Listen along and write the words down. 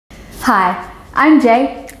Hi, I'm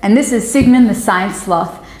Jay, and this is Sigmund the Science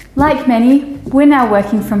Sloth. Like many, we're now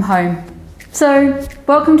working from home. So,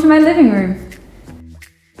 welcome to my living room.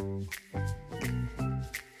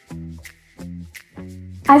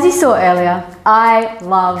 As you saw earlier, I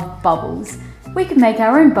love bubbles. We can make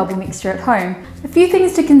our own bubble mixture at home. A few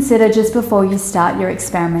things to consider just before you start your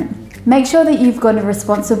experiment. Make sure that you've got a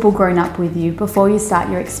responsible grown-up with you before you start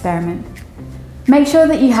your experiment. Make sure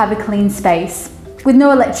that you have a clean space with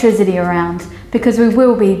no electricity around, because we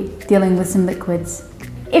will be dealing with some liquids.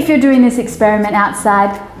 If you're doing this experiment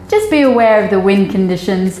outside, just be aware of the wind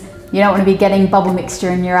conditions. You don't want to be getting bubble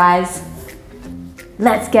mixture in your eyes.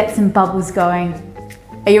 Let's get some bubbles going.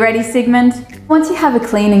 Are you ready, Sigmund? Once you have a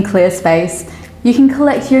clean and clear space, you can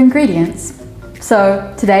collect your ingredients.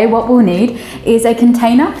 So today what we'll need is a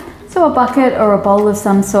container, so a bucket or a bowl of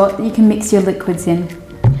some sort that you can mix your liquids in.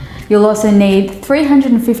 You'll also need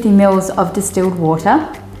 350 ml of distilled water,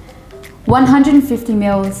 150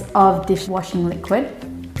 ml of dishwashing liquid,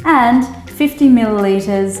 and 50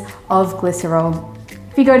 milliliters of glycerol.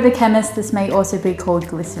 If you go to the chemist, this may also be called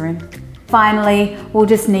glycerin. Finally, we'll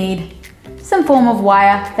just need some form of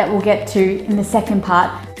wire that we'll get to in the second part.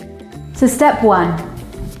 So step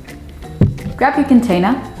 1, grab your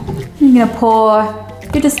container. You're going to pour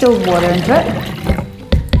your distilled water into it.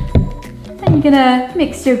 Then you're going to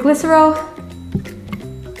mix your glycerol.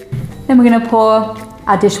 Then we're going to pour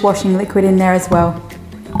our dishwashing liquid in there as well.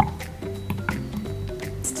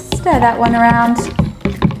 Stir that one around.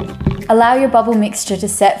 Allow your bubble mixture to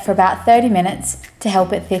set for about 30 minutes to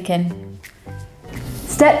help it thicken.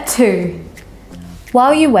 Step 2.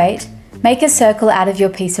 While you wait, make a circle out of your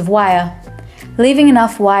piece of wire, leaving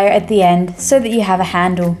enough wire at the end so that you have a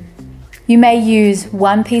handle. You may use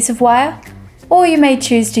one piece of wire, or you may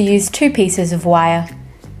choose to use 2 pieces of wire.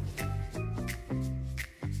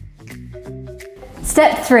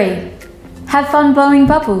 Step 3. Have fun blowing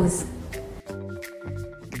bubbles.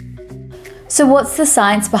 So what's the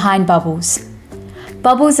science behind bubbles?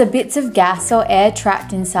 Bubbles are bits of gas or air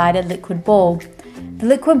trapped inside a liquid ball. The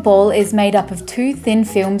liquid ball is made up of 2 thin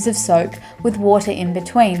films of soap with water in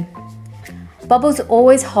between. Bubbles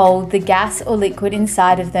always hold the gas or liquid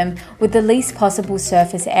inside of them with the least possible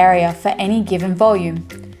surface area for any given volume,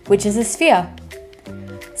 which is a sphere.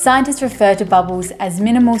 Scientists refer to bubbles as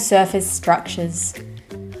minimal surface structures.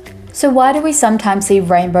 So why do we sometimes see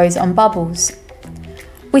rainbows on bubbles?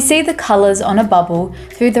 We see the colours on a bubble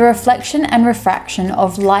through the reflection and refraction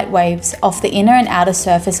of light waves off the inner and outer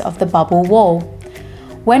surface of the bubble wall.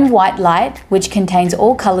 When white light, which contains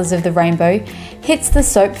all colours of the rainbow, hits the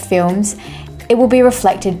soap films, it will be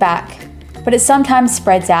reflected back, but it sometimes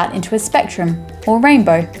spreads out into a spectrum, or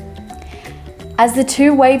rainbow. As the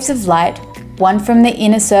 2 waves of light, one from the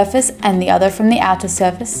inner surface and the other from the outer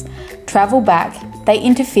surface, travel back, they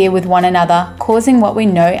interfere with one another, causing what we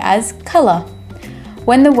know as colour.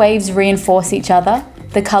 When the waves reinforce each other,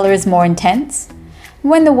 the colour is more intense.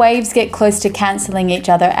 When the waves get close to cancelling each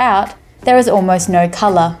other out, there is almost no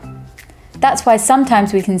colour. That's why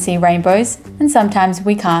sometimes we can see rainbows and sometimes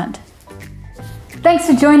we can't. Thanks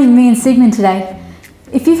for joining me and Sigmund today.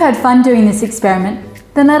 If you've had fun doing this experiment,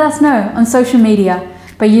 then let us know on social media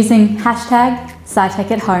by using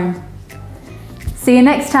 #SciTech@home. See you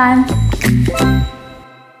next time.